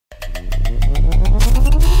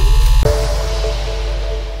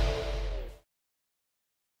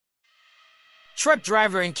truck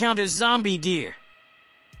driver encounters zombie deer.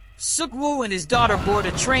 Seok-woo and his daughter board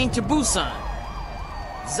a train to Busan.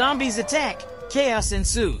 Zombies attack, chaos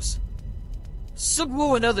ensues.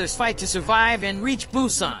 Seok-woo and others fight to survive and reach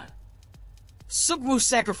Busan. Seok-woo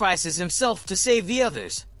sacrifices himself to save the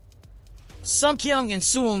others. Seung-kyung and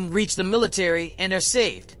Soo-eun reach the military and are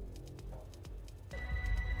saved.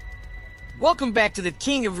 Welcome back to the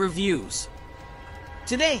King of Reviews.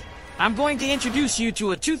 Today, I'm going to introduce you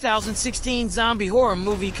to a 2016 zombie horror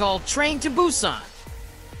movie called Train to Busan.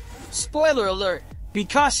 Spoiler alert, be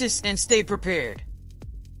cautious and stay prepared.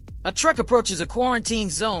 A truck approaches a quarantine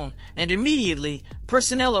zone, and immediately,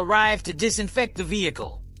 personnel arrive to disinfect the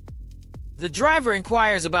vehicle. The driver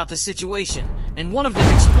inquires about the situation, and one of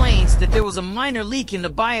them explains that there was a minor leak in the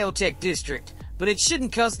biotech district, but it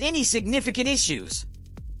shouldn't cause any significant issues.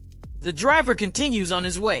 The driver continues on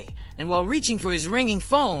his way, and while reaching for his ringing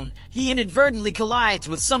phone, he inadvertently collides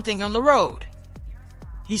with something on the road.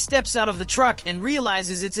 He steps out of the truck and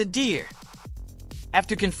realizes it's a deer.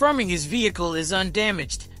 After confirming his vehicle is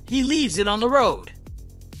undamaged, he leaves it on the road.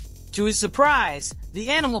 To his surprise, the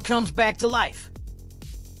animal comes back to life.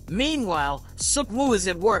 Meanwhile, Seok-woo is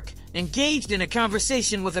at work, engaged in a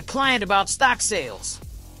conversation with a client about stock sales.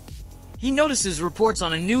 He notices reports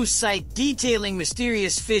on a news site detailing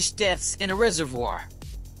mysterious fish deaths in a reservoir.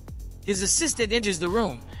 His assistant enters the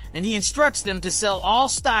room, and he instructs them to sell all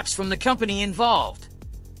stocks from the company involved.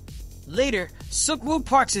 Later, Seok-woo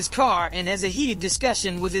parks his car and has a heated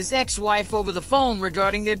discussion with his ex-wife over the phone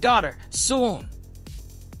regarding their daughter, Soo-eun.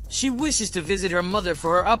 She wishes to visit her mother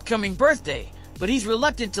for her upcoming birthday, but he's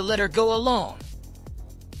reluctant to let her go alone.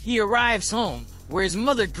 He arrives home, where his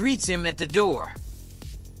mother greets him at the door.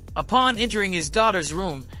 Upon entering his daughter's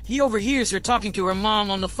room, he overhears her talking to her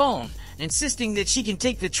mom on the phone, insisting that she can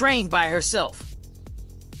take the train by herself.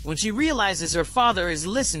 When she realizes her father is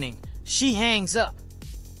listening, she hangs up.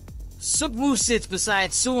 Seok-woo sits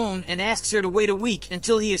beside Soo-eun and asks her to wait a week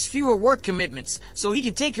until he has fewer work commitments so he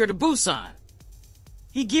can take her to Busan.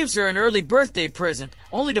 He gives her an early birthday present,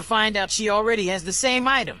 only to find out she already has the same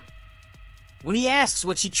item. When he asks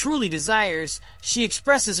what she truly desires, she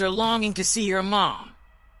expresses her longing to see her mom.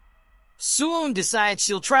 Soo-eun decides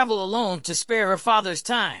she'll travel alone to spare her father's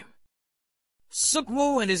time.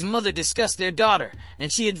 Seok-woo and his mother discuss their daughter, and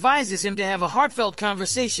she advises him to have a heartfelt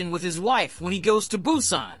conversation with his wife when he goes to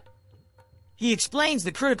Busan. He explains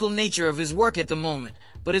the critical nature of his work at the moment,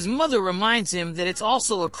 but his mother reminds him that it's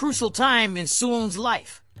also a crucial time in Soo-eun's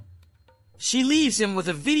life. She leaves him with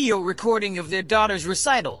a video recording of their daughter's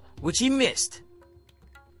recital, which he missed.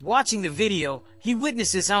 Watching the video, he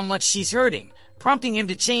witnesses how much she's hurting, prompting him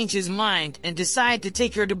to change his mind and decide to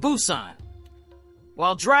take her to Busan.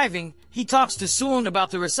 While driving, he talks to Soo-eun about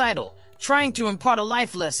the recital, trying to impart a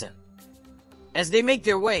life lesson. As they make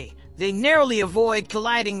their way, they narrowly avoid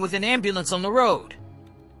colliding with an ambulance on the road.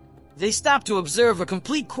 They stop to observe a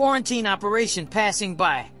complete quarantine operation passing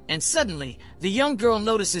by, and suddenly, the young girl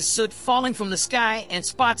notices soot falling from the sky and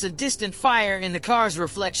spots a distant fire in the car's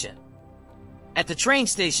reflection. At the train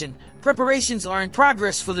station, preparations are in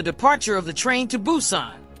progress for the departure of the train to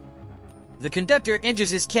Busan. The conductor enters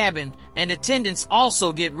his cabin, and attendants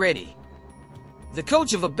also get ready. The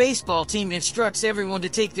coach of a baseball team instructs everyone to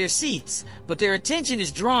take their seats, but their attention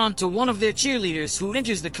is drawn to one of their cheerleaders who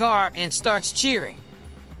enters the car and starts cheering.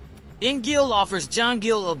 In-gil offers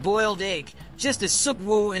Jong-gil a boiled egg, just as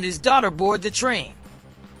Seok-woo and his daughter board the train.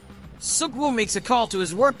 Seok-woo makes a call to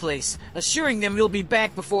his workplace, assuring them he'll be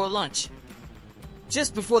back before lunch.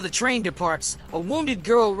 Just before the train departs, a wounded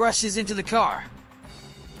girl rushes into the car.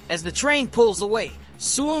 As the train pulls away,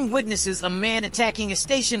 Soo-eun witnesses a man attacking a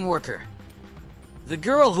station worker. The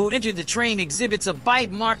girl who entered the train exhibits a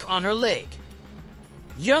bite mark on her leg.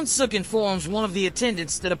 Young-suk informs one of the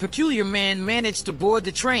attendants that a peculiar man managed to board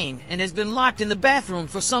the train and has been locked in the bathroom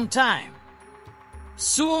for some time.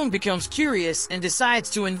 Soo-eun becomes curious and decides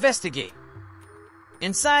to investigate.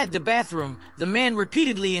 Inside the bathroom, the man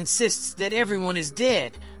repeatedly insists that everyone is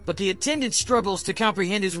dead, but the attendant struggles to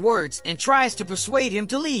comprehend his words and tries to persuade him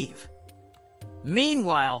to leave.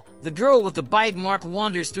 Meanwhile, the girl with the bite mark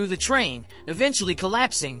wanders through the train, eventually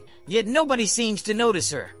collapsing, yet nobody seems to notice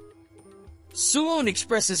her. Soo-eun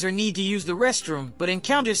expresses her need to use the restroom, but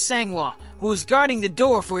encounters Sang-woo, who is guarding the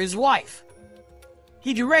door for his wife.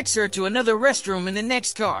 He directs her to another restroom in the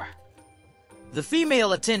next car. The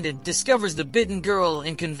female attendant discovers the bitten girl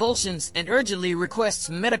in convulsions and urgently requests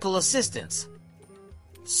medical assistance.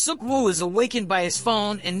 Seok-woo is awakened by his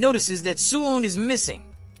phone and notices that Soo-eun is missing.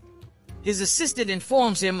 His assistant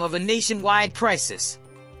informs him of a nationwide crisis.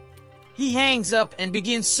 He hangs up and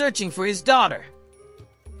begins searching for his daughter.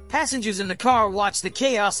 Passengers in the car watch the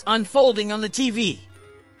chaos unfolding on the TV.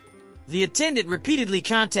 The attendant repeatedly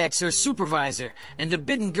contacts her supervisor, and the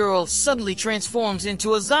bitten girl suddenly transforms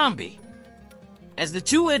into a zombie. As the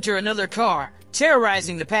two enter another car,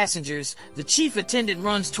 terrorizing the passengers, the chief attendant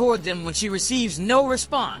runs toward them when she receives no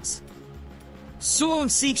response.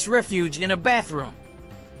 Soo-eun seeks refuge in a bathroom.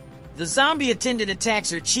 The zombie attendant attacks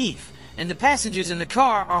her chief, and the passengers in the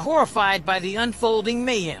car are horrified by the unfolding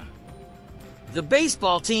mayhem. The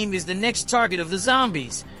baseball team is the next target of the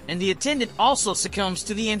zombies, and the attendant also succumbs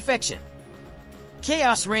to the infection.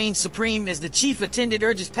 Chaos reigns supreme as the chief attendant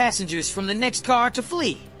urges passengers from the next car to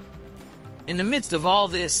flee. In the midst of all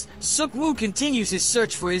this, Seok-woo continues his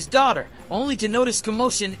search for his daughter, only to notice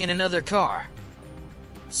commotion in another car.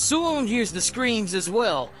 Soo-eun hears the screams as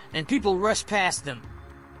well, and people rush past them.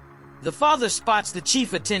 The father spots the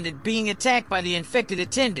chief attendant being attacked by the infected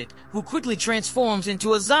attendant, who quickly transforms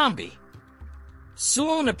into a zombie.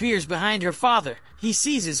 Soo-eun appears behind her father, he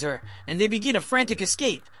seizes her, and they begin a frantic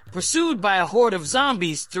escape, pursued by a horde of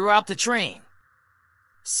zombies throughout the train.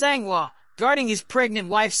 Sang-woo, guarding his pregnant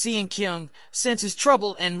wife Seung-kyung, senses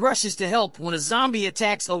trouble and rushes to help when a zombie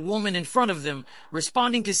attacks a woman in front of them,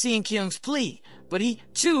 responding to Seung-kyung's plea, but he,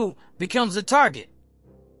 too, becomes a target.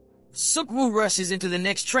 Seok-woo rushes into the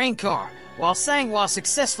next train car, while Sang-woo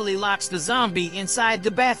successfully locks the zombie inside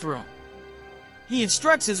the bathroom. He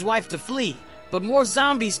instructs his wife to flee, but more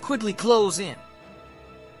zombies quickly close in.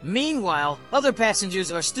 Meanwhile, other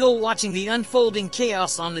passengers are still watching the unfolding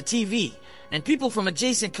chaos on the TV, and people from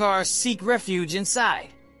adjacent cars seek refuge inside.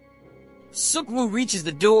 Seok-woo reaches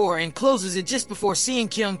the door and closes it just before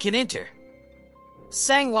Seung-kyung can enter.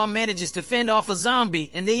 Sang-woo manages to fend off a zombie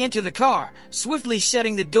and they enter the car, swiftly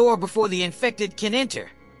shutting the door before the infected can enter.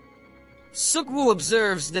 Seok-woo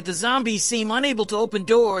observes that the zombies seem unable to open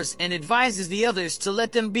doors and advises the others to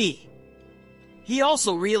let them be. He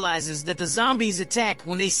also realizes that the zombies attack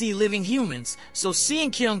when they see living humans, so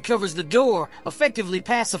Seung-kyung covers the door, effectively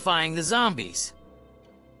pacifying the zombies.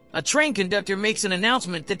 A train conductor makes an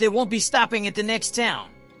announcement that they won't be stopping at the next town.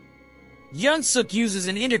 Yun-suk uses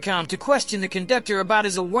an intercom to question the conductor about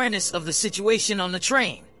his awareness of the situation on the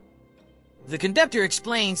train. The conductor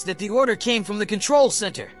explains that the order came from the control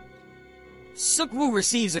center. Seok-woo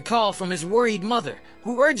receives a call from his worried mother,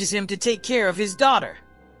 who urges him to take care of his daughter.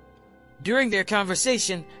 During their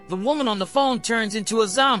conversation, the woman on the phone turns into a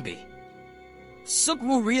zombie.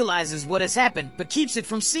 Seok-woo realizes what has happened but keeps it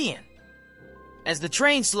from seeing. As the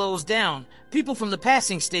train slows down, people from the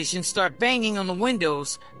passing station start banging on the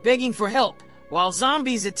windows, begging for help, while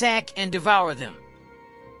zombies attack and devour them.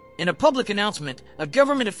 In a public announcement, a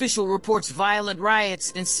government official reports violent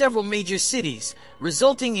riots in several major cities,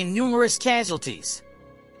 resulting in numerous casualties.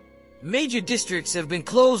 Major districts have been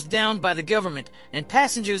closed down by the government, and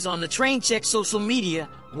passengers on the train check social media,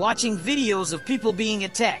 watching videos of people being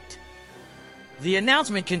attacked. The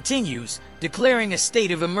announcement continues, declaring a state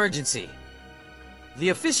of emergency. The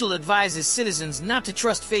official advises citizens not to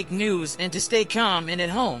trust fake news and to stay calm and at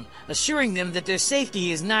home, assuring them that their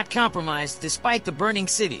safety is not compromised despite the burning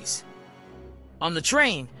cities. On the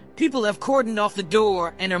train, people have cordoned off the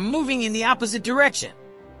door and are moving in the opposite direction.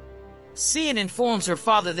 Soo-eun informs her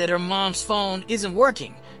father that her mom's phone isn't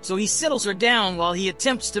working, so he settles her down while he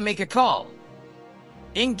attempts to make a call.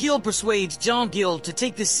 In-gil persuades Jong-gil to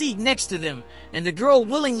take the seat next to them, and the girl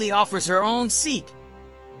willingly offers her own seat.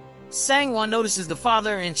 Sang-woo notices the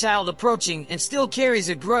father and child approaching and still carries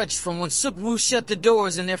a grudge from when Seok-woo shut the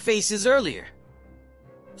doors in their faces earlier.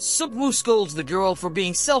 Seok-woo scolds the girl for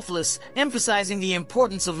being selfless, emphasizing the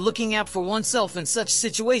importance of looking out for oneself in such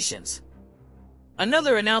situations.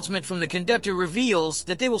 Another announcement from the conductor reveals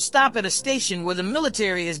that they will stop at a station where the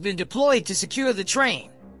military has been deployed to secure the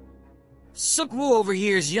train. Seok-woo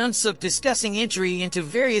overhears Yun-suk discussing entry into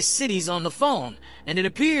various cities on the phone, and it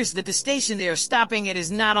appears that the station they are stopping at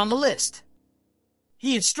is not on the list.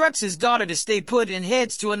 He instructs his daughter to stay put and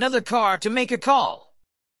heads to another car to make a call.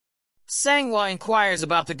 Sang-woo inquires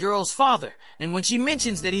about the girl's father, and when she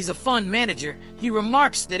mentions that he's a fund manager, he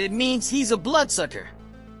remarks that it means he's a bloodsucker.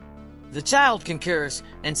 The child concurs,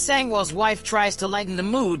 and Sang-woo's wife tries to lighten the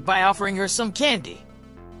mood by offering her some candy.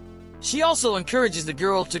 She also encourages the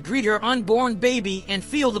girl to greet her unborn baby and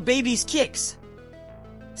feel the baby's kicks.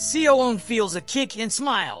 Seo-eun feels a kick and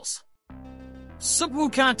smiles. Seok-woo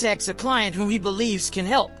contacts a client whom he believes can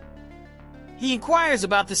help. He inquires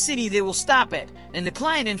about the city they will stop at, and the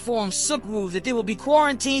client informs Seok-woo that they will be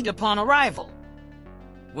quarantined upon arrival.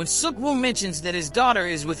 When Seok-woo mentions that his daughter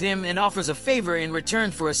is with him and offers a favor in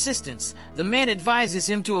return for assistance, the man advises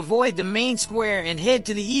him to avoid the main square and head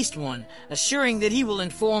to the east one, assuring that he will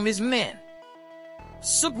inform his men.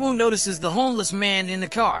 Seok-woo notices the homeless man in the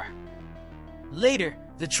car. Later,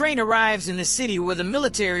 the train arrives in the city where the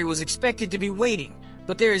military was expected to be waiting,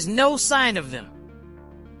 but there is no sign of them.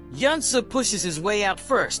 Yeon-suk pushes his way out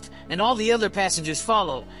first, and all the other passengers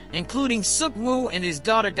follow, including Seok-woo and his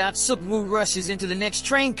daughter. Seok-woo rushes into the next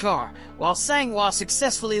train car, while Sang-woo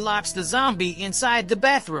successfully locks the zombie inside the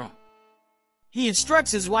bathroom. He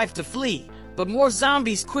instructs his wife to flee, but more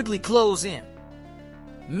zombies quickly close in.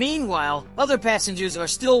 Meanwhile, other passengers are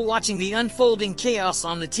still watching the unfolding chaos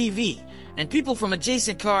on the TV, and people from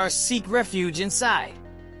adjacent cars seek refuge inside.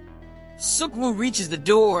 Seok-woo reaches the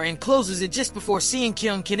door and closes it just before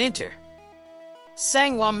Seung-kyung can enter.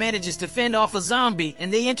 Sang-woo manages to fend off a zombie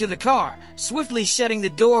and they enter the car, swiftly shutting the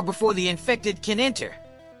door before the infected can enter.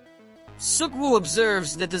 Seok-woo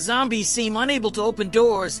observes that the zombies seem unable to open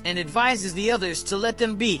doors and advises the others to let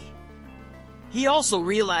them be. He also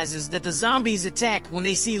realizes that the zombies attack when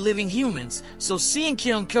they see living humans, so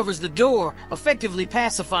Seung-kyung covers the door, effectively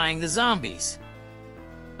pacifying the zombies.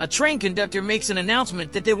 A train conductor makes an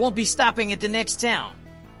announcement that they won't be stopping at the next town.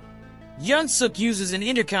 Yeon-suk uses an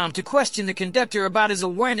intercom to question the conductor about his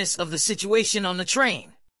awareness of the situation on the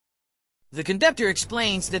train. The conductor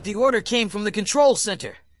explains that the order came from the control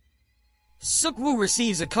center. Seok-woo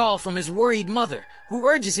receives a call from his worried mother, who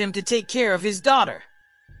urges him to take care of his daughter.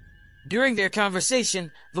 During their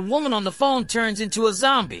conversation, the woman on the phone turns into a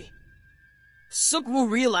zombie. Seok-woo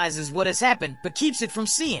realizes what has happened but keeps it from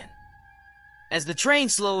seeing. As the train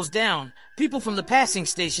slows down, people from the passing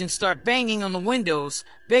station start banging on the windows,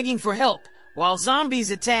 begging for help, while zombies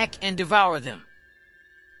attack and devour them.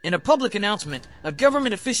 In a public announcement, a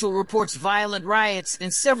government official reports violent riots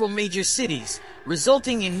in several major cities,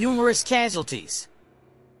 resulting in numerous casualties.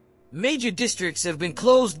 Major districts have been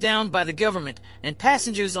closed down by the government, and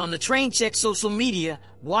passengers on the train check social media,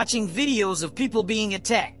 watching videos of people being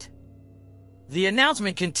attacked. The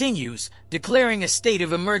announcement continues, declaring a state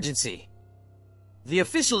of emergency. The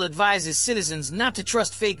official advises citizens not to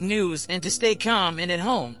trust fake news and to stay calm and at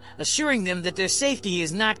home, assuring them that their safety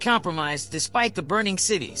is not compromised despite the burning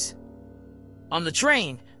cities. On the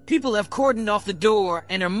train, people have cordoned off the door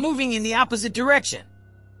and are moving in the opposite direction.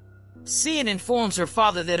 Soo-eun informs her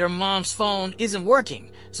father that her mom's phone isn't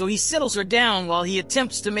working, so he settles her down while he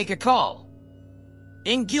attempts to make a call.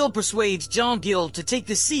 In-gil persuades Jong-gil to take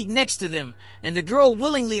the seat next to them, and the girl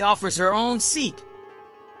willingly offers her own seat.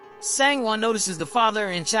 Sang-woo notices the father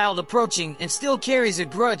and child approaching and still carries a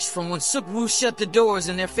grudge from when Seok-woo shut the doors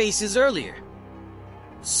in their faces earlier.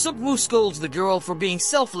 Seok-woo scolds the girl for being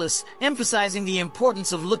selfless, emphasizing the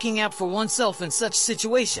importance of looking out for oneself in such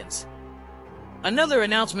situations. Another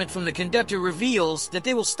announcement from the conductor reveals that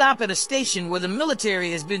they will stop at a station where the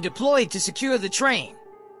military has been deployed to secure the train.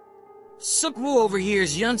 Seok-woo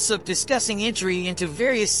overhears Yeon-suk discussing entry into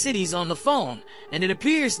various cities on the phone, and it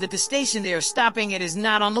appears that the station they are stopping at is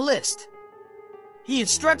not on the list. He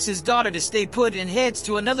instructs his daughter to stay put and heads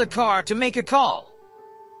to another car to make a call.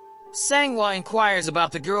 Sang-woo inquires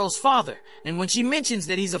about the girl's father, and when she mentions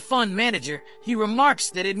that he's a fund manager, he remarks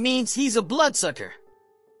that it means he's a bloodsucker.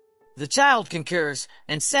 The child concurs,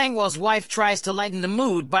 and Sang-woo's wife tries to lighten the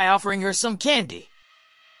mood by offering her some candy.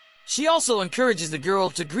 She also encourages the girl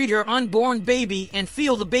to greet her unborn baby and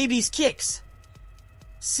feel the baby's kicks.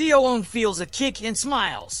 Soo-eun feels a kick and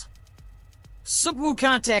smiles. Seok-woo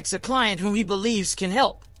contacts a client whom he believes can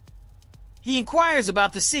help. He inquires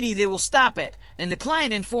about the city they will stop at, and the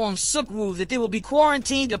client informs Seok-woo that they will be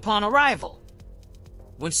quarantined upon arrival.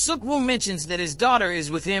 When Seok-woo mentions that his daughter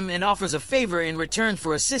is with him and offers a favor in return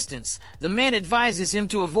for assistance, the man advises him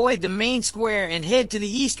to avoid the main square and head to the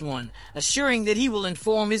east one, assuring that he will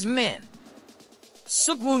inform his men.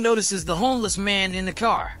 Seok-woo notices the homeless man in the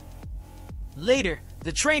car. Later,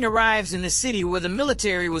 the train arrives in the city where the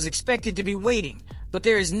military was expected to be waiting, but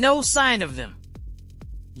there is no sign of them.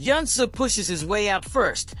 Yeon-suk pushes his way out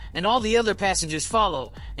first, and all the other passengers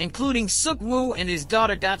follow, including Seok-woo and his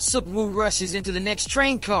daughter. Seok-woo rushes into the next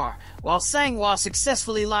train car, while Sang-woo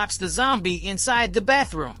successfully locks the zombie inside the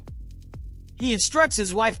bathroom. He instructs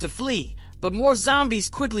his wife to flee, but more zombies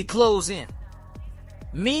quickly close in.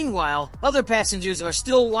 Meanwhile, other passengers are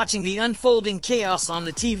still watching the unfolding chaos on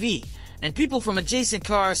the TV, and people from adjacent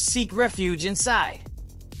cars seek refuge inside.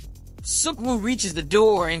 Seok-woo reaches the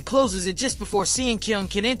door and closes it just before Seung-kyung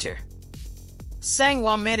can enter.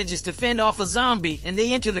 Sang-woo manages to fend off a zombie and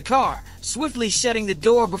they enter the car, swiftly shutting the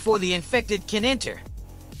door before the infected can enter.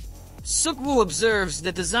 Seok-woo observes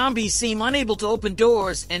that the zombies seem unable to open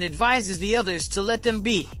doors and advises the others to let them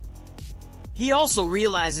be. He also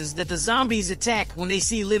realizes that the zombies attack when they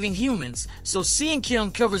see living humans, so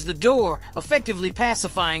Seung-kyung covers the door, effectively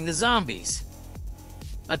pacifying the zombies.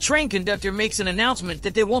 a train conductor makes an announcement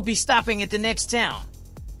that they won't be stopping at the next town.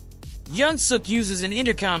 Yoon-suk uses an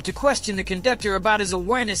intercom to question the conductor about his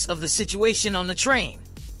awareness of the situation on the train.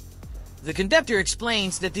 The conductor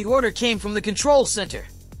explains that the order came from the control center.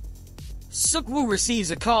 Seok-woo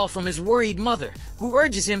receives a call from his worried mother, who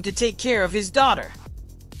urges him to take care of his daughter.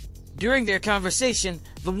 During their conversation,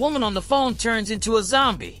 the woman on the phone turns into a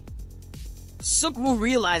zombie. Seok-woo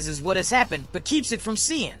realizes what has happened but keeps it from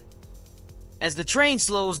seeing. As the train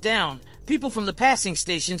slows down, people from the passing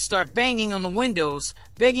station start banging on the windows,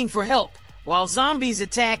 begging for help, while zombies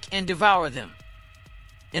attack and devour them.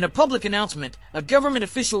 In a public announcement, a government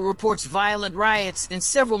official reports violent riots in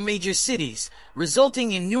several major cities,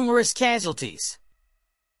 resulting in numerous casualties.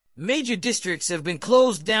 Major districts have been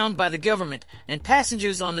closed down by the government, and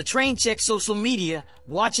passengers on the train check social media,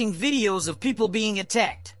 watching videos of people being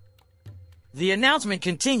attacked. The announcement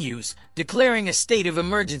continues, declaring a state of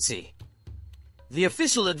emergency. The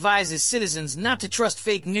official advises citizens not to trust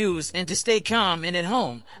fake news and to stay calm and at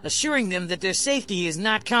home, assuring them that their safety is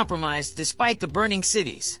not compromised despite the burning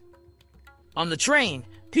cities. On the train,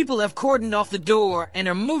 people have cordoned off the door and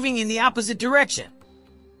are moving in the opposite direction.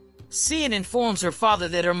 Soo-eun informs her father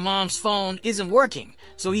that her mom's phone isn't working,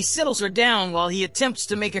 so he settles her down while he attempts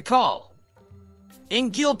to make a call.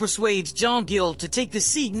 In-gil persuades Jong-gil to take the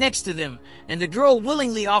seat next to them, and the girl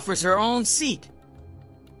willingly offers her own seat.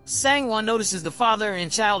 Sang-woo notices the father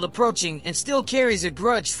and child approaching and still carries a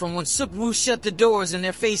grudge from when Seok-woo shut the doors in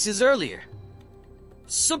their faces earlier.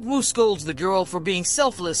 Seok-woo scolds the girl for being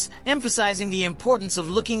selfless, emphasizing the importance of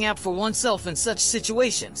looking out for oneself in such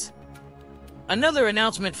situations. Another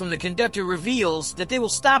announcement from the conductor reveals that they will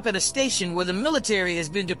stop at a station where the military has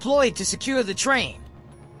been deployed to secure the train.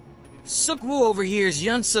 Seok-woo overhears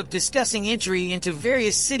Yoon-suk discussing entry into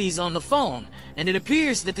various cities on the phone, and it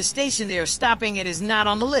appears that the station they are stopping at is not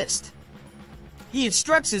on the list. He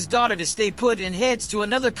instructs his daughter to stay put and heads to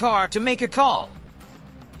another car to make a call.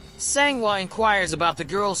 Sang-woo inquires about the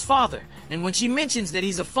girl's father, and when she mentions that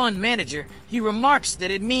he's a fund manager, he remarks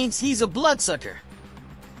that it means he's a bloodsucker.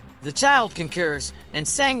 The child concurs, and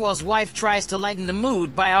Sang-woo's wife tries to lighten the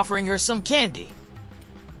mood by offering her some candy.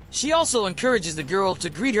 She also encourages the girl to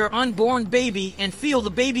greet her unborn baby and feel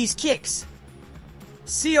the baby's kicks.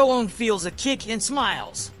 Soo-eun feels a kick and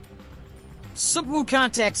smiles. Seok-woo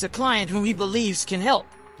contacts a client whom he believes can help.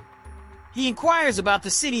 He inquires about the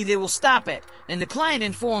city they will stop at, and the client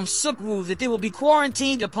informs Seok-woo that they will be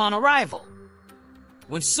quarantined upon arrival.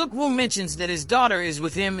 When Seok-woo mentions that his daughter is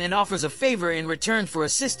with him and offers a favor in return for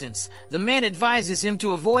assistance, the man advises him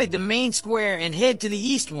to avoid the main square and head to the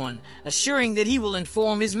east one, assuring that he will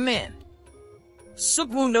inform his men.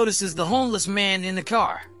 Seok-woo notices the homeless man in the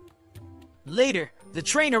car. Later, the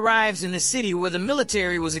train arrives in the city where the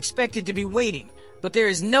military was expected to be waiting, but there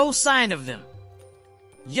is no sign of them.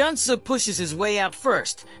 Yoon-suk pushes his way out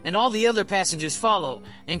first, and all the other passengers follow,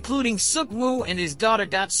 including Seok-woo and his daughter.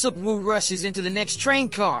 Seok-woo rushes into the next train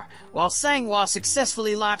car, while Sang-woo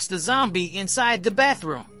successfully locks the zombie inside the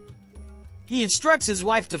bathroom. He instructs his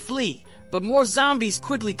wife to flee, but more zombies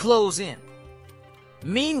quickly close in.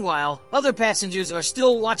 Meanwhile, other passengers are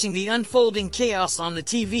still watching the unfolding chaos on the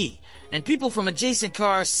TV, and people from adjacent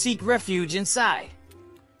cars seek refuge inside.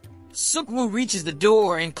 Seok-woo reaches the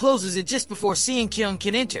door and closes it just before Seung-kyung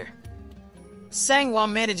can enter. Sang-woo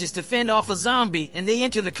manages to fend off a zombie and they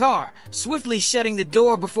enter the car, swiftly shutting the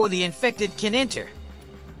door before the infected can enter.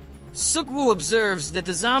 Seok-woo observes that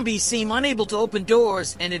the zombies seem unable to open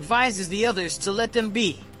doors and advises the others to let them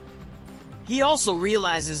be. He also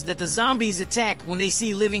realizes that the zombies attack when they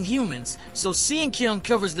see living humans, so Seung-kyung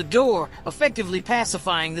covers the door, effectively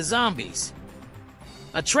pacifying the zombies.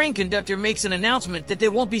 A train conductor makes an announcement that they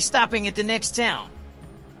won't be stopping at the next town.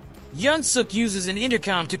 Yoon-suk uses an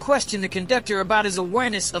intercom to question the conductor about his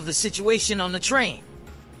awareness of the situation on the train.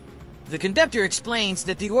 The conductor explains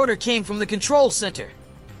that the order came from the control center.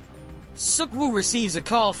 Seok-woo receives a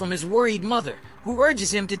call from his worried mother, who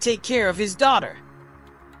urges him to take care of his daughter.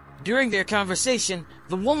 During their conversation,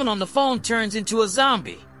 the woman on the phone turns into a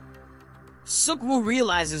zombie. Seok-woo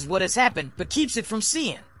realizes what has happened but keeps it from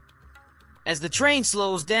seeing. As the train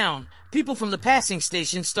slows down, people from the passing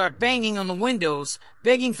station start banging on the windows,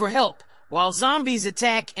 begging for help, while zombies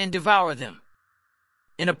attack and devour them.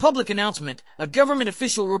 In a public announcement, a government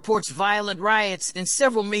official reports violent riots in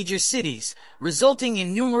several major cities, resulting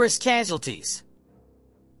in numerous casualties.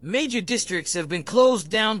 Major districts have been closed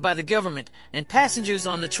down by the government, and passengers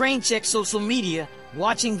on the train check social media,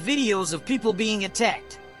 watching videos of people being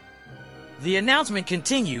attacked. The announcement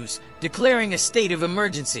continues, declaring a state of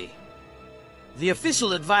emergency. The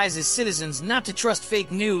official advises citizens not to trust fake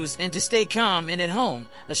news and to stay calm and at home,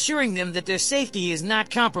 assuring them that their safety is not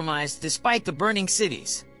compromised despite the burning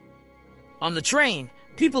cities. On the train,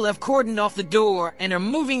 people have cordoned off the door and are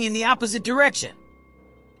moving in the opposite direction.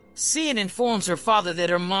 Seung informs her father that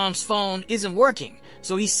her mom's phone isn't working,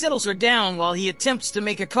 so he settles her down while he attempts to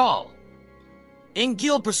make a call.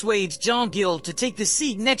 In-gil persuades Jong-gil to take the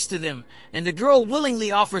seat next to them, and the girl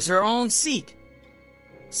willingly offers her own seat.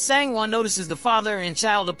 Sang-woo notices the father and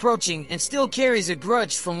child approaching and still carries a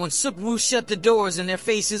grudge from when Seok-woo shut the doors in their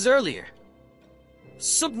faces earlier.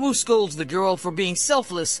 Seok-woo scolds the girl for being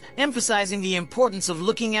selfless, emphasizing the importance of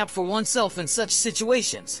looking out for oneself in such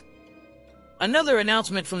situations. Another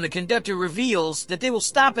announcement from the conductor reveals that they will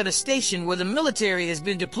stop at a station where the military has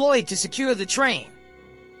been deployed to secure the train.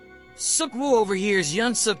 Seok-woo overhears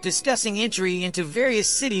Yeon-suk discussing entry into various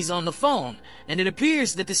cities on the phone, and it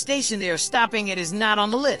appears that the station they are stopping at is not on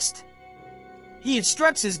the list. He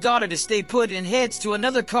instructs his daughter to stay put and heads to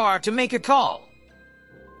another car to make a call.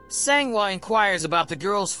 Sang-woo inquires about the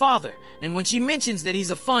girl's father, and when she mentions that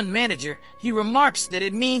he's a fund manager, he remarks that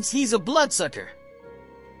it means he's a bloodsucker.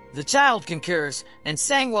 The child concurs, and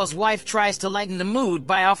Sang-woo's wife tries to lighten the mood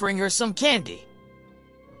by offering her some candy.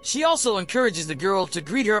 She also encourages the girl to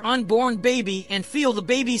greet her unborn baby and feel the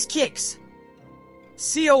baby's kicks.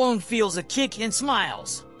 Seo-eun feels a kick and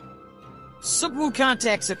smiles. Seok-woo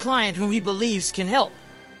contacts a client whom he believes can help.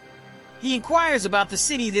 He inquires about the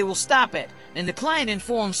city they will stop at, and the client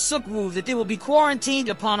informs Seok-woo that they will be quarantined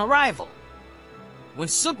upon arrival. When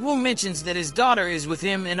Seok-woo mentions that his daughter is with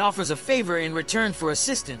him and offers a favor in return for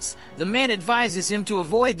assistance, the man advises him to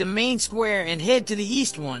avoid the main square and head to the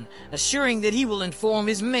east one, assuring that he will inform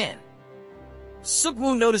his men.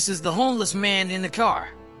 Seok-woo notices the homeless man in the car.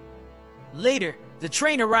 Later, the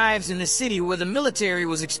train arrives in the city where the military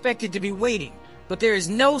was expected to be waiting, but there is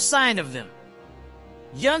no sign of them.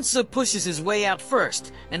 Yeon-suk pushes his way out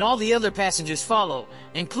first, and all the other passengers follow,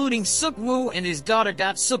 including Seok-woo and his daughter.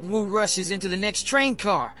 Seok-woo rushes into the next train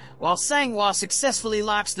car, while Sang-woo successfully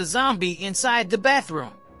locks the zombie inside the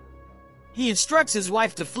bathroom. He instructs his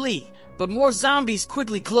wife to flee, but more zombies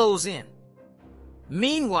quickly close in.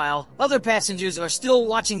 Meanwhile, other passengers are still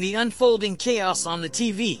watching the unfolding chaos on the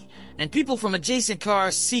TV, and people from adjacent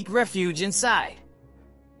cars seek refuge inside.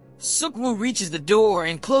 Seok-woo reaches the door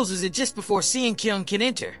and closes it just before Seung-kyung can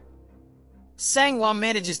enter. Sang-woo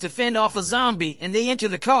manages to fend off a zombie and they enter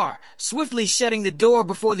the car, swiftly shutting the door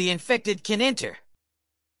before the infected can enter.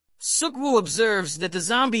 Seok-woo observes that the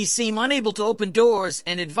zombies seem unable to open doors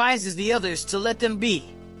and advises the others to let them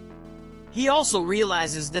be. He also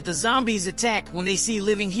realizes that the zombies attack when they see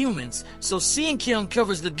living humans, so Seung-kyung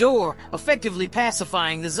covers the door, effectively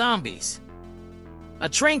pacifying the zombies. A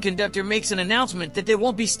train conductor makes an announcement that they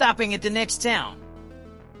won't be stopping at the next town.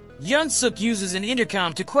 Yeon-suk uses an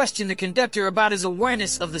intercom to question the conductor about his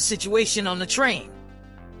awareness of the situation on the train.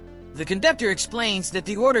 The conductor explains that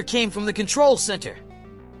the order came from the control center.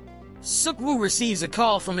 Seok-woo receives a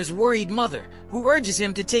call from his worried mother, who urges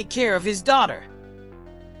him to take care of his daughter.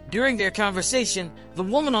 During their conversation, the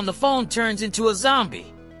woman on the phone turns into a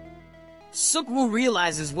zombie. Seok-woo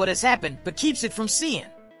realizes what has happened but keeps it from seeing.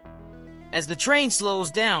 As the train slows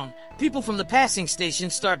down, people from the passing station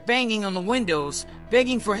start banging on the windows,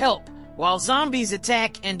 begging for help, while zombies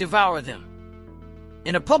attack and devour them.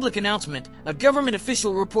 In a public announcement, a government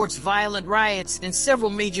official reports violent riots in several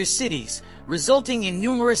major cities, resulting in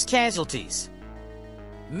numerous casualties.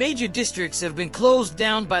 Major districts have been closed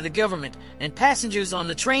down by the government, and passengers on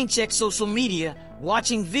the train check social media,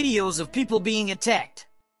 watching videos of people being attacked.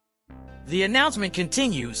 The announcement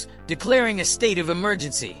continues, declaring a state of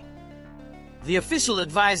emergency. The official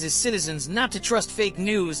advises citizens not to trust fake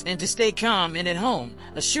news and to stay calm and at home,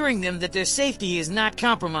 assuring them that their safety is not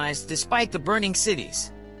compromised despite the burning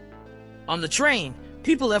cities. On the train,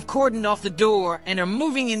 people have cordoned off the door and are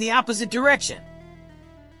moving in the opposite direction.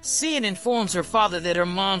 Seung informs her father that her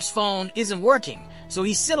mom's phone isn't working, so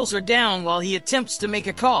he settles her down while he attempts to make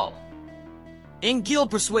a call. In-gil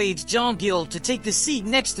persuades Jong-gil to take the seat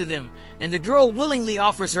next to them, and the girl willingly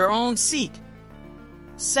offers her own seat.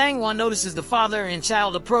 Sang-woo notices the father and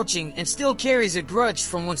child approaching and still carries a grudge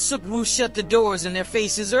from when Seok-woo shut the doors in their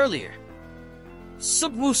faces earlier.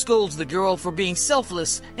 Seok-woo scolds the girl for being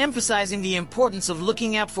selfless, emphasizing the importance of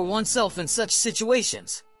looking out for oneself in such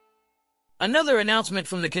situations. Another announcement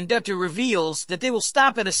from the conductor reveals that they will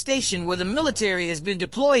stop at a station where the military has been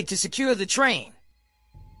deployed to secure the train.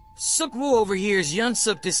 Seok-woo overhears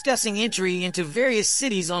Yeon-suk discussing entry into various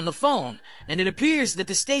cities on the phone, and it appears that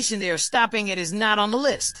the station they are stopping at is not on the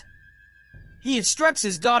list. He instructs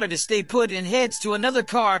his daughter to stay put and heads to another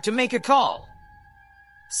car to make a call.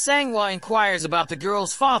 Sang-woo inquires about the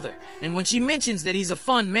girl's father, and when she mentions that he's a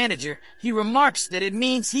fund manager, he remarks that it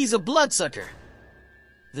means he's a bloodsucker.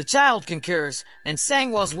 The child concurs, and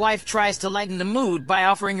Sang-woo's wife tries to lighten the mood by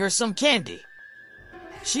offering her some candy.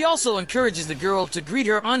 She also encourages the girl to greet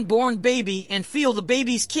her unborn baby and feel the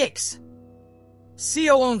baby's kicks.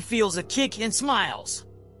 Seo-eun feels a kick and smiles.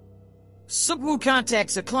 Seok-woo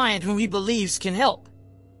contacts a client whom he believes can help.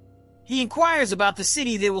 He inquires about the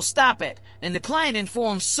city they will stop at, and the client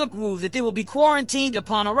informs Seok-woo that they will be quarantined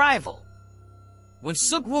upon arrival. When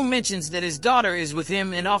Seok-woo mentions that his daughter is with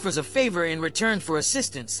him and offers a favor in return for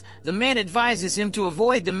assistance, the man advises him to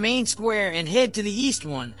avoid the main square and head to the east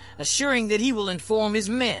one, assuring that he will inform his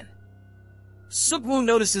men. Seok-woo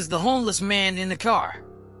notices the homeless man in the car.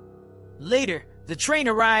 Later, the train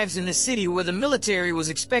arrives in the city where the military was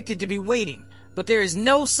expected to be waiting, but there is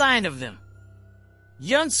no sign of them.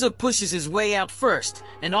 Yeon-suk pushes his way out first,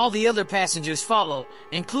 and all the other passengers follow,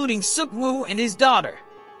 including Seok-woo and his daughter.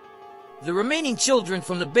 The remaining children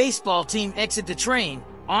from the baseball team exit the train,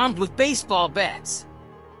 armed with baseball bats.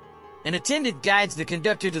 An attendant guides the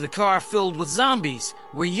conductor to the car filled with zombies,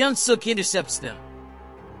 where Yeon-suk intercepts them.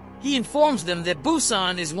 He informs them that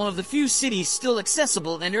Busan is one of the few cities still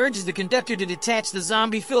accessible and urges the conductor to detach the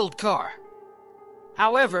zombie-filled car.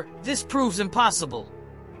 However, this proves impossible.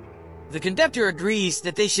 The conductor agrees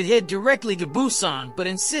that they should head directly to Busan, but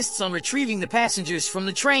insists on retrieving the passengers from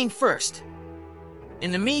the train first.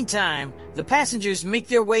 In the meantime, the passengers make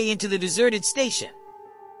their way into the deserted station.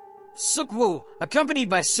 Seok-woo, accompanied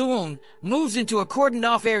by Soo-eun, moves into a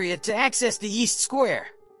cordoned-off area to access the East Square.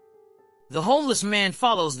 The homeless man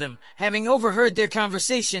follows them, having overheard their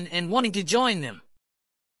conversation and wanting to join them.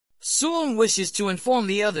 Soo-eun wishes to inform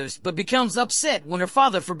the others, but becomes upset when her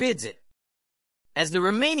father forbids it. As the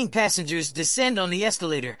remaining passengers descend on the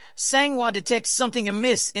escalator, Sang-woo detects something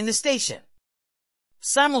amiss in the station.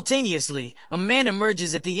 Simultaneously, a man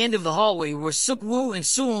emerges at the end of the hallway where Seok-woo and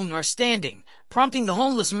Soo-eun are standing, prompting the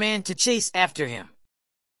homeless man to chase after him.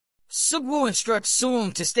 Seok-woo instructs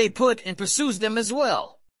Soo-eun to stay put and pursues them as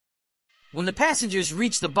well. When the passengers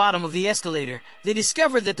reach the bottom of the escalator, they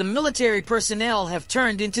discover that the military personnel have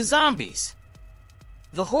turned into zombies.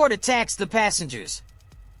 The horde attacks the passengers.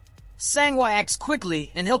 Sang-woo acts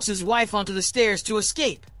quickly and helps his wife onto the stairs to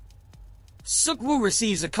escape. Seok-woo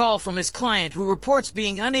receives a call from his client who reports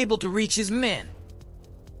being unable to reach his men.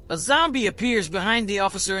 A zombie appears behind the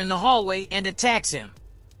officer in the hallway and attacks him.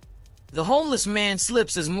 The homeless man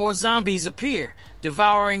slips as more zombies appear,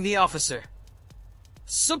 devouring the officer.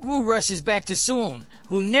 Seok-woo rushes back to Soo-eun,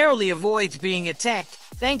 who narrowly avoids being attacked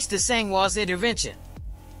thanks to Sang-woo's intervention.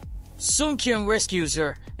 Seung-kyung rescues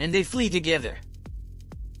her, and they flee together.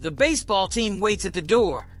 The baseball team waits at the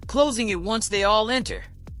door, closing it once they all enter.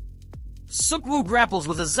 Seok-woo grapples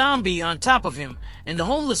with a zombie on top of him, and the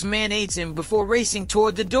homeless man aids him before racing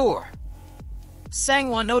toward the door.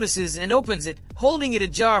 Sang-woo notices and opens it, holding it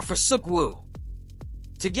ajar for Seok-woo.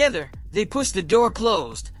 Together, they push the door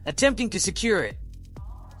closed, attempting to secure it.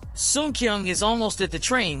 Seung-kyung is almost at the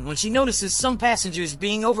train when she notices some passengers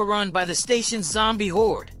being overrun by the station's zombie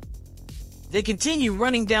horde. They continue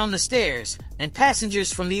running down the stairs, and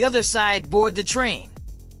passengers from the other side board the train.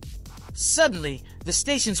 Suddenly, the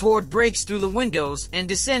station's horde breaks through the windows and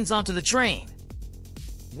descends onto the train.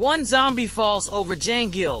 One zombie falls over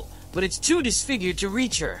Jang-gil, but it's too disfigured to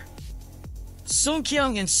reach her.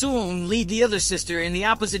 Seok-kyung and Soo-eun lead the other sister in the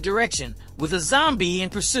opposite direction, with a zombie in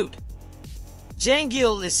pursuit.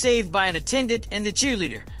 Jang-gil is saved by an attendant and the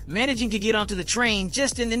cheerleader, managing to get onto the train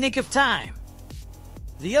just in the nick of time.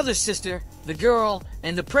 The other sister, the girl,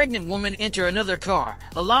 and the pregnant woman enter another car,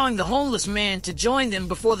 allowing the homeless man to join them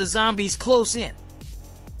before the zombies close in.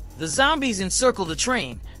 The zombies encircle the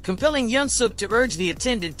train, compelling Yeon-suk to urge the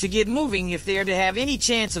attendant to get moving if they are to have any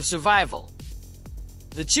chance of survival.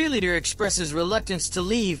 The cheerleader expresses reluctance to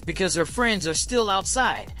leave because her friends are still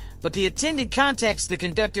outside, but the attendant contacts the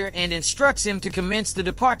conductor and instructs him to commence the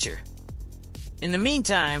departure. In the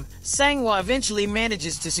meantime, Sang-woo eventually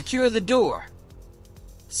manages to secure the door.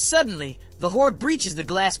 Suddenly, the horde breaches the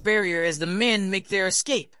glass barrier as the men make their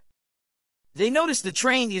escape. They notice the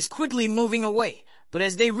train is quickly moving away, but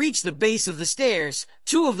as they reach the base of the stairs,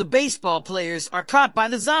 two of the baseball players are caught by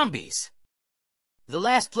the zombies. The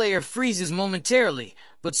last player freezes momentarily,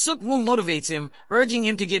 but Seok-woo motivates him, urging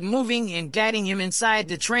him to get moving and guiding him inside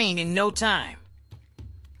the train in no time.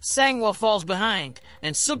 Sang-woo falls behind,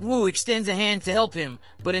 and Seok-woo extends a hand to help him,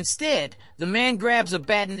 but instead, the man grabs a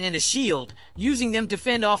baton and a shield, using them to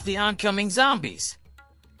fend off the oncoming zombies.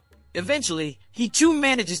 Eventually, he too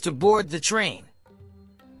manages to board the train.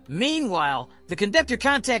 Meanwhile, the conductor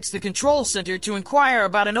contacts the control center to inquire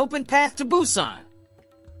about an open path to Busan.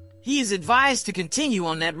 He is advised to continue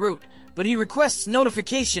on that route, but he requests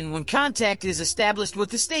notification when contact is established with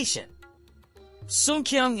the station.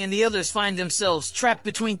 Seung-kyung and the others find themselves trapped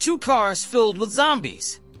between two cars filled with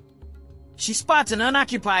zombies. She spots an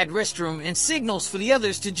unoccupied restroom and signals for the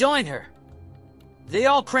others to join her. They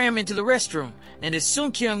all cram into the restroom, and as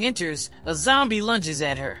Seung-kyung enters, a zombie lunges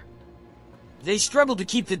at her. They struggle to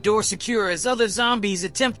keep the door secure as other zombies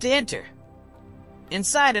attempt to enter.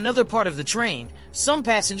 Inside another part of the train, some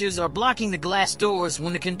passengers are blocking the glass doors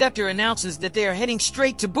when the conductor announces that they are heading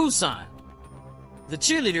straight to Busan. The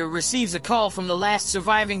cheerleader receives a call from the last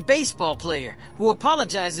surviving baseball player, who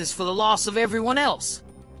apologizes for the loss of everyone else.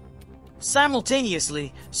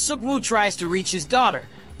 Simultaneously, Seok-woo tries to reach his daughter,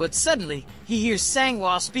 but suddenly he hears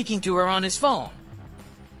Sang-woo speaking to her on his phone.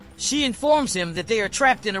 She informs him that they are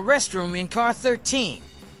trapped in a restroom in car 13.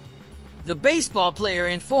 The baseball player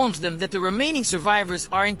informs them that the remaining survivors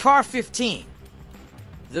are in car 15.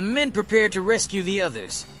 The men prepare to rescue the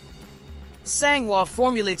others. Sang-woo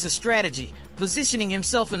formulates a strategy, positioning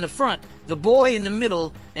himself in the front, the boy in the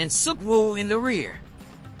middle, and Seok-woo in the rear.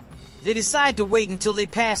 They decide to wait until they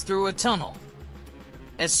pass through a tunnel.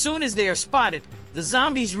 As soon as they are spotted, the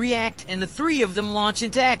zombies react and the three of them launch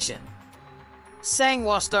into action.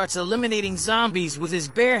 Sang-woo starts eliminating zombies with his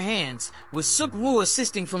bare hands, with Seok-woo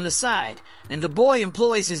assisting from the side, and the boy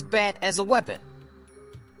employs his bat as a weapon.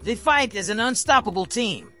 They fight as an unstoppable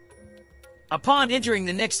team. Upon entering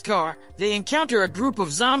the next car, they encounter a group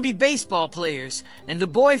of zombie baseball players, and the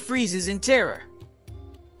boy freezes in terror.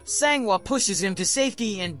 Sang-woo pushes him to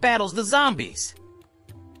safety and battles the zombies.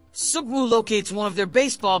 Seok-woo locates one of their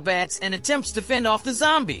baseball bats and attempts to fend off the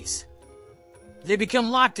zombies. They become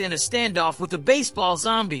locked in a standoff with the baseball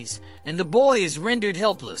zombies, and the boy is rendered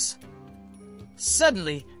helpless.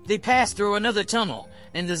 Suddenly, they pass through another tunnel,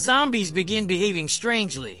 and the zombies begin behaving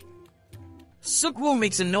strangely. Seok-woo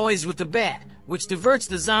makes a noise with the bat, which diverts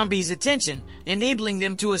the zombies' attention, enabling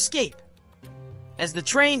them to escape. As the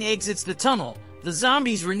train exits the tunnel, the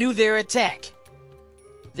zombies renew their attack.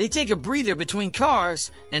 They take a breather between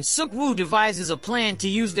cars, and Seok-woo devises a plan to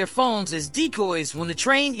use their phones as decoys when the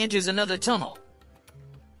train enters another tunnel.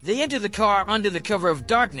 They enter the car under the cover of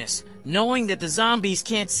darkness, knowing that the zombies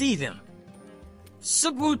can't see them.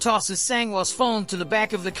 Seok-woo tosses Sang-woo's phone to the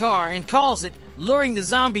back of the car and calls it, luring the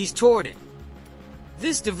zombies toward it.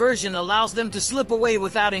 This diversion allows them to slip away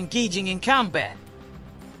without engaging in combat.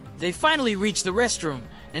 They finally reach the restroom,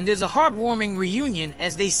 and there's a heartwarming reunion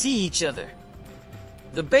as they see each other.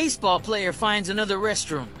 The baseball player finds another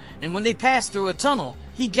restroom, and when they pass through a tunnel,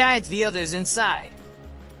 he guides the others inside.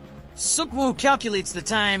 Seok-woo calculates the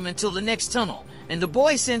time until the next tunnel, and the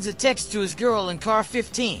boy sends a text to his girl in car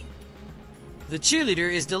 15. The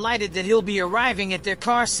cheerleader is delighted that he'll be arriving at their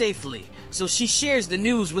car safely, so she shares the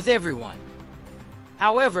news with everyone.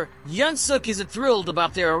 However, Yeon-suk isn't thrilled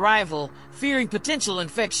about their arrival, fearing potential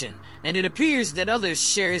infection, and it appears that others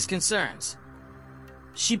share his concerns.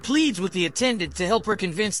 She pleads with the attendant to help her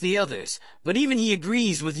convince the others, but even he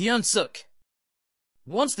agrees with Yeon-suk.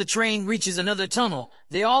 Once the train reaches another tunnel,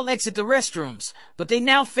 they all exit the restrooms, but they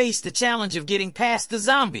now face the challenge of getting past the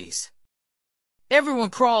zombies. Everyone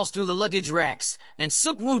crawls through the luggage racks, and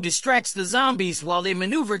Seok-woo distracts the zombies while they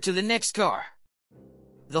maneuver to the next car.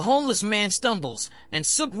 The homeless man stumbles, and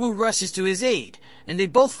Seok-woo rushes to his aid, and they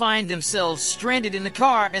both find themselves stranded in the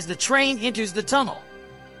car as the train enters the tunnel.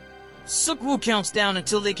 Seok-woo counts down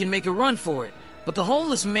until they can make a run for it, but the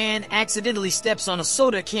homeless man accidentally steps on a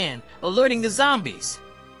soda can, alerting the zombies.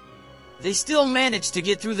 They still manage to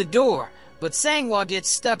get through the door, but Sang-woo gets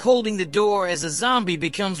stuck holding the door as a zombie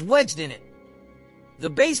becomes wedged in it. The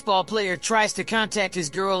baseball player tries to contact his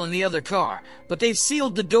girl in the other car, but they've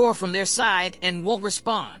sealed the door from their side and won't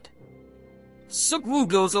respond. Seok-woo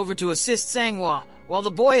goes over to assist Sang-woo, while the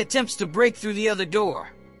boy attempts to break through the other door.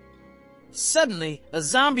 Suddenly, a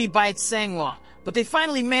zombie bites Sang-woo, but they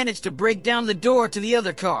finally manage to break down the door to the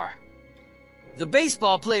other car. The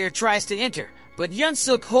baseball player tries to enter, but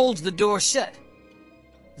Yeon-suk holds the door shut.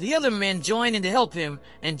 The other men join in to help him,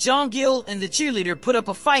 and Jong-gil and the cheerleader put up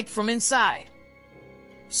a fight from inside.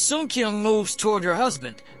 Seung-kyung moves toward her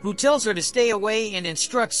husband, who tells her to stay away and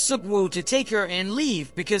instructs Seok-woo to take her and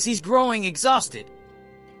leave because he's growing exhausted.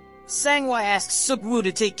 Sang-woo asks Seok-woo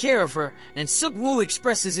to take care of her, and Seok-woo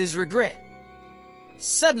expresses his regret.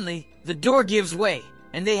 Suddenly, the door gives way,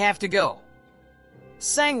 and they have to go.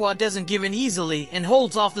 Sang-woo doesn't give in easily and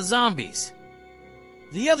holds off the zombies.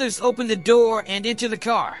 The others open the door and enter the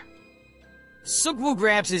car. Seok-woo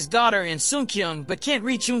grabs his daughter and Seung-kyung but can't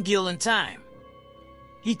reach Jong-gil in time.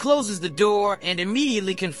 He closes the door and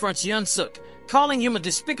immediately confronts Yeon-suk, calling him a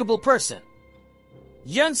despicable person.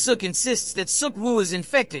 Yeon-suk insists that Seok-woo is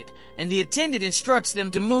infected, and the attendant instructs them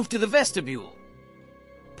to move to the vestibule.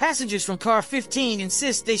 Passengers from car 15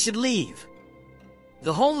 insist they should leave.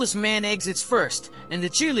 The homeless man exits first, and the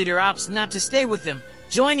cheerleader opts not to stay with them,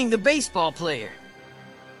 joining the baseball player.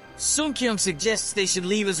 Seung-kyung suggests they should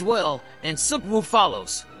leave as well, and Seok-woo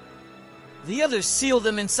follows. The others seal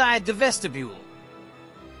them inside the vestibule.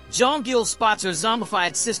 Jong-gil spots her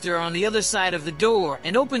zombified sister on the other side of the door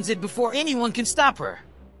and opens it before anyone can stop her.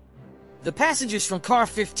 The passengers from car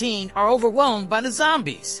 15 are overwhelmed by the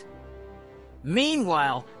zombies.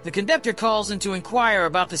 Meanwhile, the conductor calls in to inquire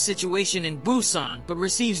about the situation in Busan but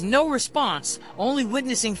receives no response, only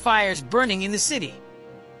witnessing fires burning in the city.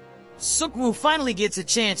 Seok-woo finally gets a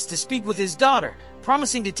chance to speak with his daughter,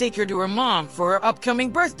 promising to take her to her mom for her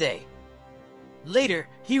upcoming birthday. Later,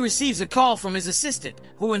 he receives a call from his assistant,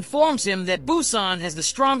 who informs him that Busan has the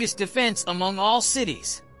strongest defense among all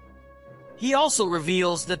cities. He also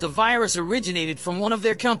reveals that the virus originated from one of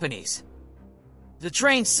their companies. The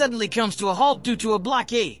train suddenly comes to a halt due to a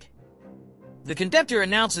blockade. The conductor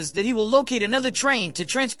announces that he will locate another train to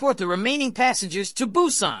transport the remaining passengers to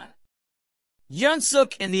Busan.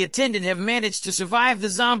 Yoon-suk and the attendant have managed to survive the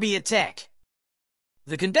zombie attack.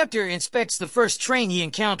 The conductor inspects the first train he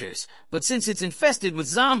encounters, but since it's infested with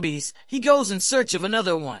zombies, he goes in search of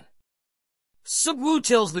another one. Seok-woo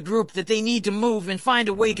tells the group that they need to move and find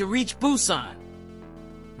a way to reach Busan.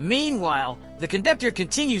 Meanwhile, the conductor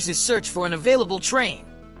continues his search for an available train.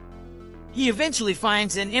 He eventually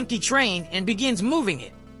finds an empty train and begins moving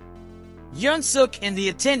it. Yoon-suk and the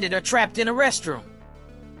attendant are trapped in a restroom.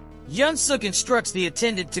 Yoon-suk instructs the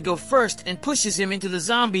attendant to go first and pushes him into the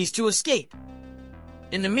zombies to escape.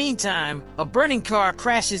 In the meantime, a burning car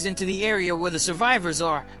crashes into the area where the survivors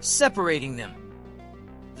are, separating them.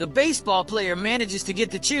 The baseball player manages to get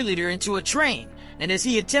the cheerleader into a train, and as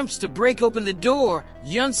he attempts to break open the door,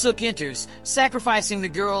 Yoon-suk enters, sacrificing the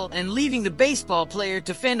girl and leaving the baseball player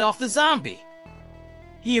to fend off the zombie.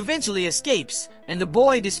 He eventually escapes, and the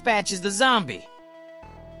boy dispatches the zombie.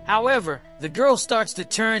 However, the girl starts to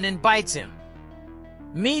turn and bites him.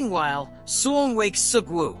 Meanwhile, Soo-eun wakes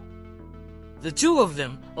Seok-woo. The two of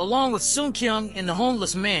them, along with Seung-kyung and the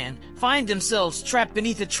homeless man, find themselves trapped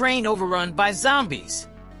beneath a train overrun by zombies.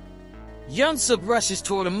 Yoon-suk rushes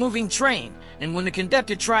toward a moving train, and when the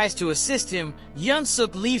conductor tries to assist him,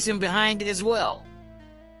 Yoon-suk leaves him behind as well.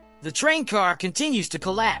 The train car continues to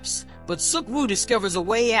collapse, but Seok-woo discovers a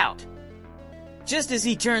way out. Just as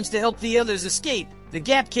he turns to help the others escape, the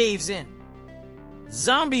gap caves in.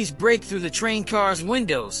 Zombies break through the train car's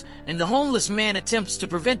windows, and the homeless man attempts to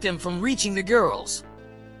prevent them from reaching the girls.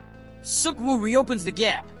 Seok-woo reopens the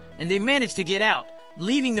gap, and they manage to get out,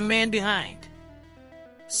 leaving the man behind.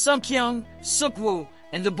 Seung-kyung, Seok-woo,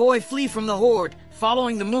 and the boy flee from the horde,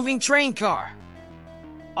 following the moving train car.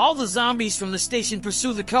 All the zombies from the station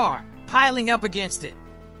pursue the car, piling up against it.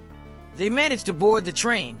 They manage to board the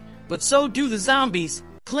train, but so do the zombies,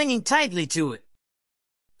 clinging tightly to it.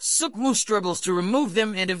 Seok-woo struggles to remove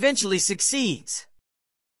them and eventually succeeds.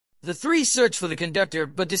 The three search for the conductor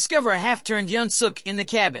but discover a half-turned Yoon-suk in the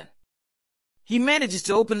cabin. He manages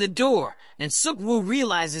to open the door, and Seok-woo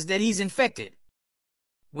realizes that he's infected.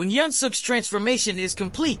 When Yoon-suk's transformation is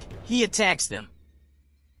complete, he attacks them.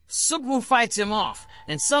 Seok-woo fights him off,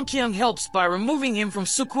 and Seung-kyung helps by removing him from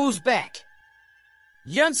Seok-woo's back.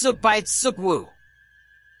 Yoon-suk bites Seok-woo.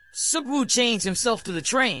 Seok-woo chains himself to the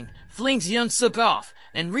train, flings Yoon-suk off,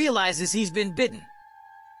 and realizes he's been bitten.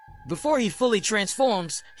 Before he fully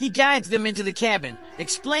transforms, he guides them into the cabin,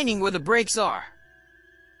 explaining where the brakes are.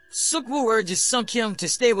 Seok-woo urges Seung-kyung to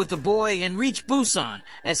stay with the boy and reach Busan,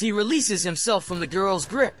 as he releases himself from the girl's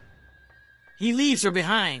grip. He leaves her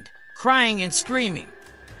behind, crying and screaming.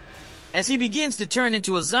 As he begins to turn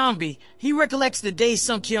into a zombie, he recollects the day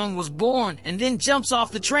Seung-kyung was born and then jumps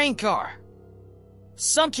off the train car.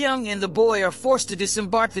 Seung-kyung and the boy are forced to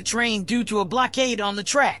disembark the train due to a blockade on the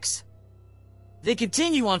tracks. They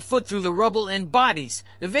continue on foot through the rubble and bodies,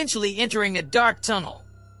 eventually entering a dark tunnel.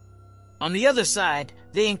 On the other side,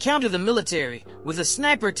 they encounter the military, with a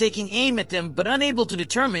sniper taking aim at them but unable to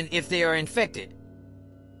determine if they are infected.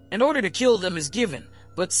 An order to kill them is given,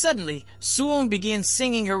 but suddenly, Soo-eun begins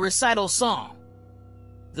singing her recital song.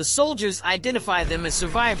 The soldiers identify them as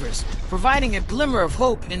survivors, providing a glimmer of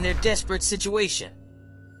hope in their desperate situation.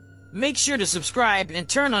 Make sure to subscribe and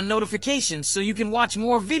turn on notifications so you can watch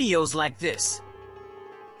more videos like this.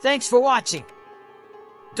 Thanks for watching.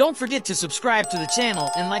 Don't forget to subscribe to the channel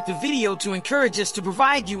and like the video to encourage us to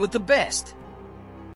provide you with the best.